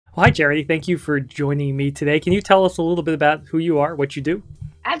Well, hi, Charity. Thank you for joining me today. Can you tell us a little bit about who you are, what you do?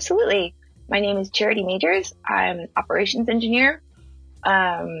 Absolutely. My name is Charity Majors. I'm an operations engineer.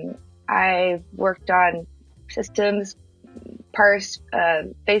 I've worked on systems, Parse,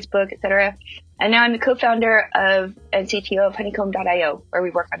 Facebook, etc. And now I'm the co-founder of and CTO of Honeycomb.io, where we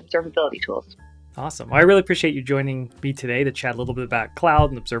work on observability tools. Awesome. Well, I really appreciate you joining me today to chat a little bit about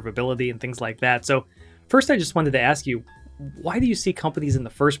cloud and observability and things like that. So first, I just wanted to ask you, why do you see companies in the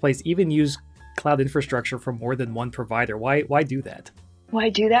first place even use cloud infrastructure from more than one provider? Why do that? Why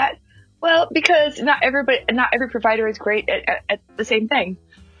do that? Well, because not every provider is great at the same thing.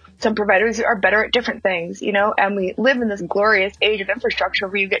 Some providers are better at different things, and we live in this glorious age of infrastructure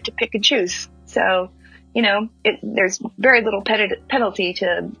where you get to pick and choose. So, there's very little penalty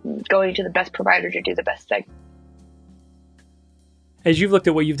to going to the best provider to do the best thing. As you've looked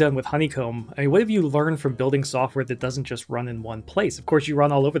at what you've done with Honeycomb, what have you learned from building software that doesn't just run in one place? Of course, you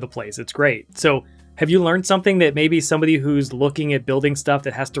run all over the place. It's great. So have you learned something that maybe somebody who's looking at building stuff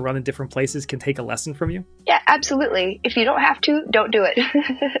that has to run in different places can take a lesson from you? Yeah, absolutely. If you don't have to, don't do it.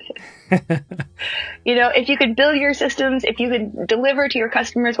 If you could build your systems, if you could deliver to your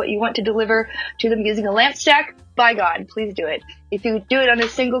customers what you want to deliver to them using a lamp stack, by God, please do it. If you do it on a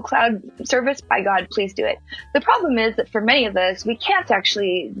single cloud service, by God, please do it. The problem is that for many of us, we can't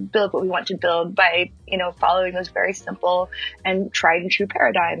actually build what we want to build by, following those very simple and tried and true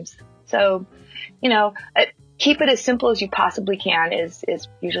paradigms. So, keep it as simple as you possibly can is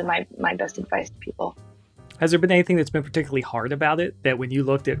usually my best advice to people. Has there been anything that's been particularly hard about it, that when you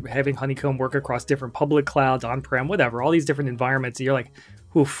looked at having Honeycomb work across different public clouds, on-prem, whatever, all these different environments, you're like,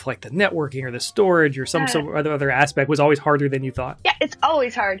 oof, like the networking or the storage or some other aspect was always harder than you thought? Yeah, it's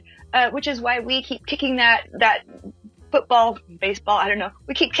always hard, which is why we keep kicking that football, baseball, I don't know.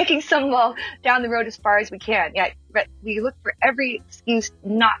 We keep kicking some ball down the road as far as we can. Yeah, we look for every excuse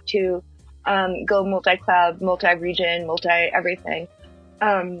not to go multi-cloud, multi-region, multi-everything.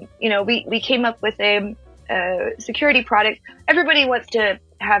 We came up with a security product. Everybody wants to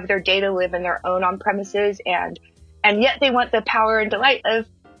have their data live in their own on-premises, and yet they want the power and delight of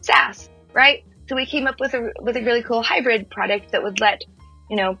SaaS, right? So we came up with a really cool hybrid product that would let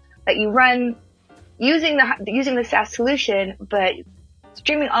you run using the SaaS solution, but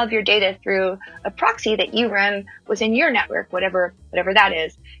streaming all of your data through a proxy that you run within your network, whatever that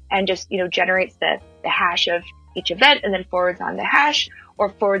is, and just generates the hash of each event and then forwards on the hash or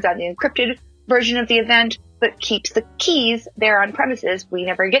forwards on the encrypted version of the event, but keeps the keys there on premises. We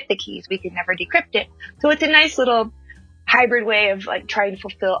never get the keys. We can never decrypt it. So it's a nice little hybrid way of trying to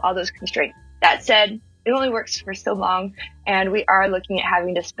fulfill all those constraints. That said, it only works for so long, and we are looking at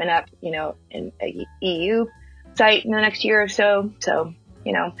having to spin up, an EU site in the next year or so. So,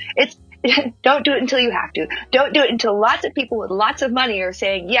 it's don't do it until you have to. Don't do it until lots of people with lots of money are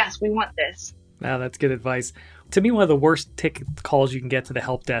saying, yes, we want this. Wow, that's good advice. To me, one of the worst ticket calls you can get to the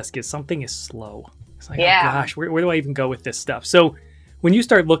help desk is something is slow. It's like, yeah. Oh gosh, where do I even go with this stuff? So when you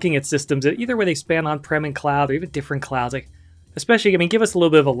start looking at systems, either where they span on-prem and cloud or even different clouds, especially, give us a little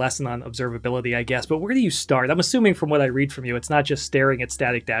bit of a lesson on observability, I guess, but where do you start? I'm assuming from what I read from you, it's not just staring at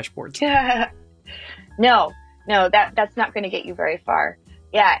static dashboards. Yeah. No, that's not going to get you very far.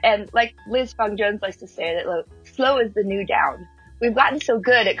 Yeah, and like Liz Fong-Jones likes to say that, look, slow is the new down. We've gotten so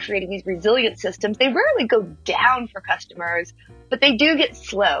good at creating these resilient systems. They rarely go down for customers, but they do get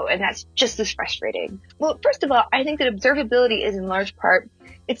slow, and that's just as frustrating. Well, first of all, I think that observability is in large part,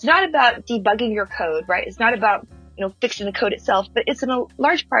 it's not about debugging your code, right? It's not about, fixing the code itself, but it's in a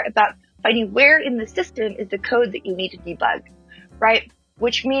large part about finding where in the system is the code that you need to debug, right?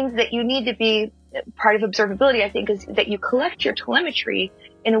 Which means that you need to be part of observability, I think, is that you collect your telemetry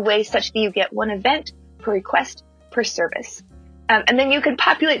in a way such that you get one event per request per service. And then you can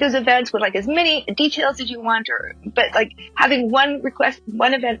populate those events with as many details as you want, but having one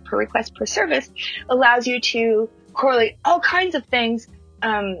event per request per service allows you to correlate all kinds of things,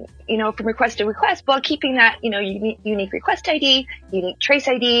 from request to request while keeping that, unique request ID, unique trace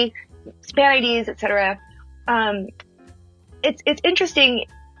ID, span IDs, etc. It's interesting.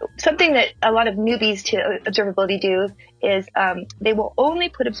 Something that a lot of newbies to observability do is they will only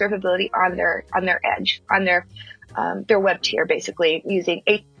put observability on their edge, on their web tier, basically using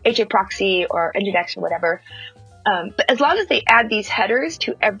HA proxy or Nginx or whatever. But as long as they add these headers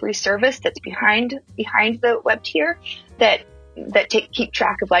to every service that's behind the web tier that keep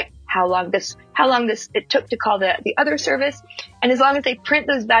track of how long this it took to call the other service, and as long as they print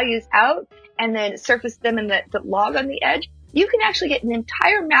those values out and then surface them in the log on the edge, you can actually get an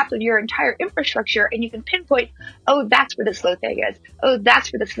entire map of your entire infrastructure, and you can pinpoint, oh, that's where the slow thing is. Oh,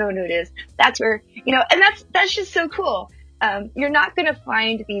 that's where the slow node is. That's where, and that's just so cool. You're not going to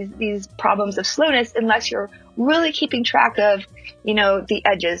find these problems of slowness unless you're really keeping track of, the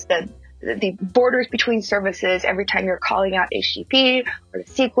edges, the borders between services every time you're calling out HTTP or the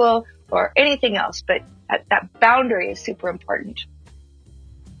SQL or anything else. But that boundary is super important.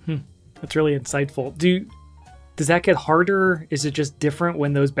 That's really insightful. Does that get harder? Is it just different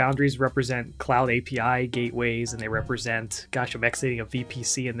when those boundaries represent cloud API gateways and they represent, gosh, I'm exiting a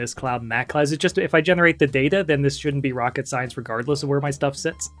VPC in this cloud and that cloud? Is it just if I generate the data, then this shouldn't be rocket science regardless of where my stuff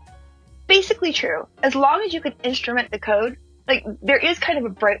sits? Basically true. As long as you can instrument the code, like there is kind of a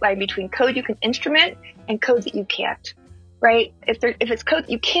bright line between code you can instrument and code that you can't, right? If it's code that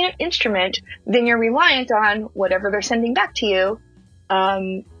you can't instrument, then you're reliant on whatever they're sending back to you.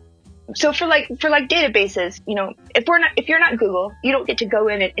 So for databases, if you're not Google, you don't get to go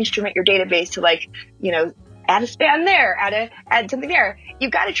in and instrument your database to add a span there, add something there.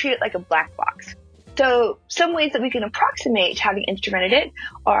 You've got to treat it like a black box. So some ways that we can approximate having instrumented it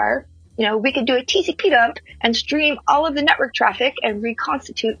are, we could do a TCP dump and stream all of the network traffic and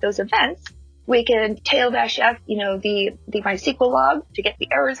reconstitute those events. We can tail-f, the MySQL log to get the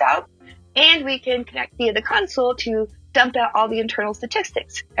errors out, and we can connect via the console to dump out all the internal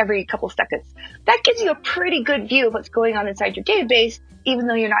statistics every couple seconds. That gives you a pretty good view of what's going on inside your database, even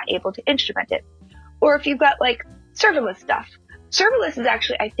though you're not able to instrument it. Or if you've got serverless stuff. Serverless is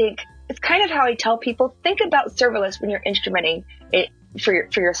actually, I think, it's kind of how I tell people, think about serverless when you're instrumenting it for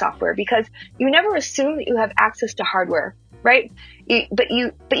your software, because you never assume that you have access to hardware, right? But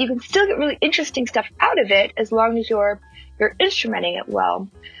you can still get really interesting stuff out of it as long as you're instrumenting it well.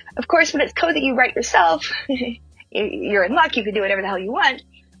 Of course, when it's code that you write yourself, you're in luck, you can do whatever the hell you want.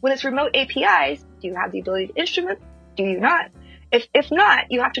 When it's remote APIs, do you have the ability to instrument? Do you not? If not,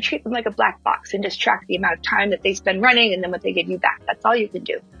 you have to treat them like a black box and just track the amount of time that they spend running and then what they give you back. That's all you can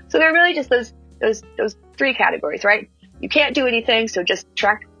do. So they're really just those three categories, right? You can't do anything, so just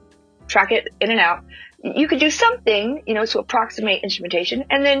track it in and out. You could do something, to approximate instrumentation,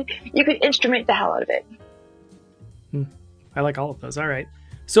 and then you could instrument the hell out of it. I like all of those. All right.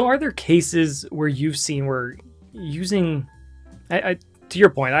 So are there cases where you've seen where using, to your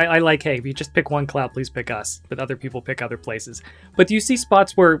point, I like, hey, if you just pick one cloud, please pick us, but other people pick other places. But do you see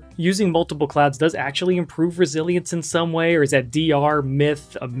spots where using multiple clouds does actually improve resilience in some way, or is that DR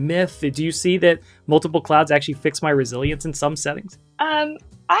myth a myth? Do you see that multiple clouds actually fix my resilience in some settings?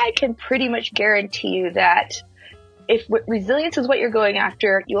 I can pretty much guarantee you that if resilience is what you're going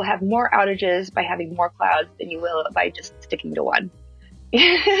after, you'll have more outages by having more clouds than you will by just sticking to one.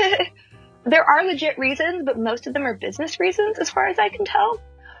 There are legit reasons, but most of them are business reasons as far as I can tell.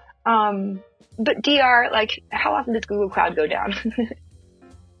 But DR, how often does Google Cloud go down?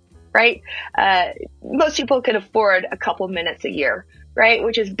 Right? Most people can afford a couple minutes a year, right?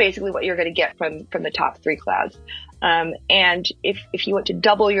 Which is basically what you're going to get from the top three clouds. And if you want to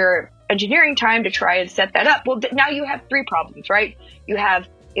double your engineering time to try and set that up, well, now you have three problems, right? You have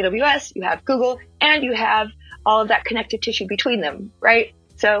AWS, you have Google, and you have all of that connective tissue between them, right?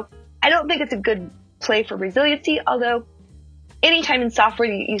 So I don't think it's a good play for resiliency, although anytime in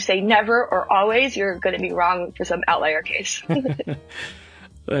software you say never or always, you're going to be wrong for some outlier case.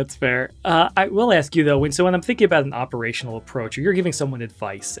 That's fair. I will ask you, though, when I'm thinking about an operational approach, or you're giving someone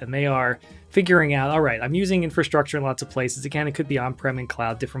advice and they are figuring out, all right, I'm using infrastructure in lots of places. Again, it could be on-prem and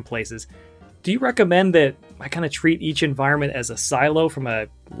cloud, different places. Do you recommend that I kind of treat each environment as a silo from a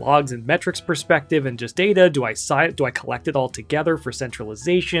logs and metrics perspective and just data? Do I collect it all together for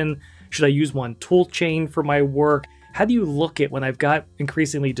centralization? Should I use one tool chain for my work? How do you look at when I've got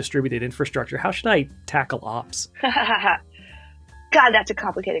increasingly distributed infrastructure? How should I tackle ops? God, that's a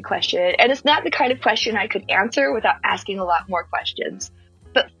complicated question. And it's not the kind of question I could answer without asking a lot more questions.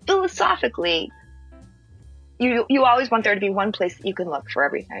 But philosophically, you always want there to be one place that you can look for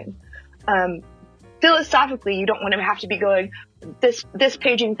everything. Philosophically, you don't want to have to be going this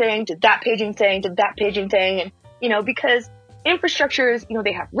paging thing to that paging thing to that paging thing. And, because infrastructures,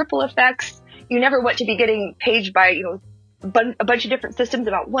 they have ripple effects. You never want to be getting paged by, a bunch of different systems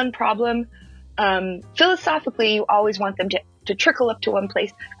about one problem. Philosophically, you always want them to trickle up to one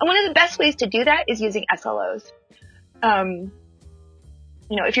place. And one of the best ways to do that is using SLOs.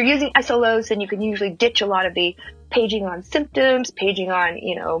 If you're using SLOs, then you can usually ditch a lot of the paging on symptoms, paging on,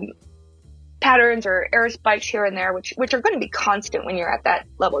 patterns or error spikes here and there, which are going to be constant when you're at that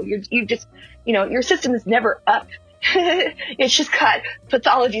level. You just, your system is never up. It's just got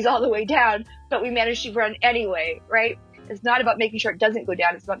pathologies all the way down, but we manage to run anyway, right? It's not about making sure it doesn't go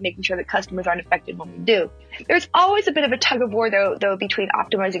down. It's about making sure that customers aren't affected when we do. There's always a bit of a tug of war, though, between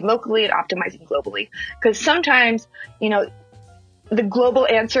optimizing locally and optimizing globally. Because sometimes, the global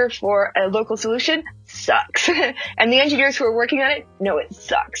answer for a local solution sucks. And the engineers who are working on it know it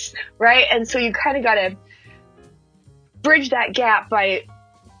sucks, right? And so you kind of got to bridge that gap by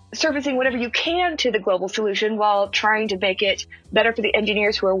surfacing whatever you can to the global solution while trying to make it better for the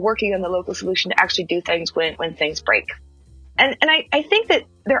engineers who are working on the local solution to actually do things when things break. And I think that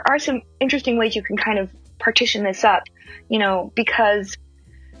there are some interesting ways you can kind of partition this up, because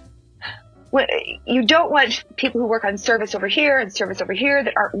you don't want people who work on service over here and service over here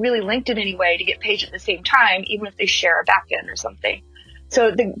that aren't really linked in any way to get paged at the same time, even if they share a backend or something.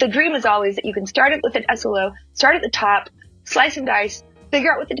 So the dream is always that you can start it with an SLO, start at the top, slice and dice,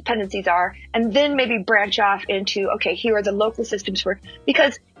 figure out what the dependencies are, and then maybe branch off into, okay, here are the local systems for,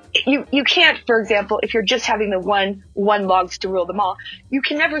 because you can't, for example, if you're just having the one logs to rule them all, you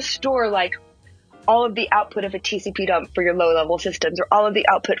can never store like all of the output of a TCP dump for your low level systems, or all of the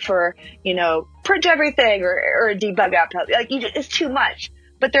output for, print everything or a debug output. Like it's too much.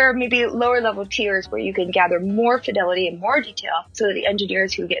 But there are maybe lower level tiers where you can gather more fidelity and more detail so that the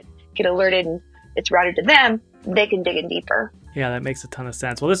engineers who get alerted and it's routed to them, they can dig in deeper. Yeah, that makes a ton of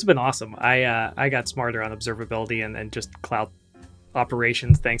sense. Well, this has been awesome. I got smarter on observability and just cloud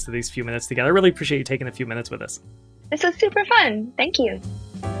operations thanks to these few minutes together. I really appreciate you taking a few minutes with us. This was super fun. Thank you.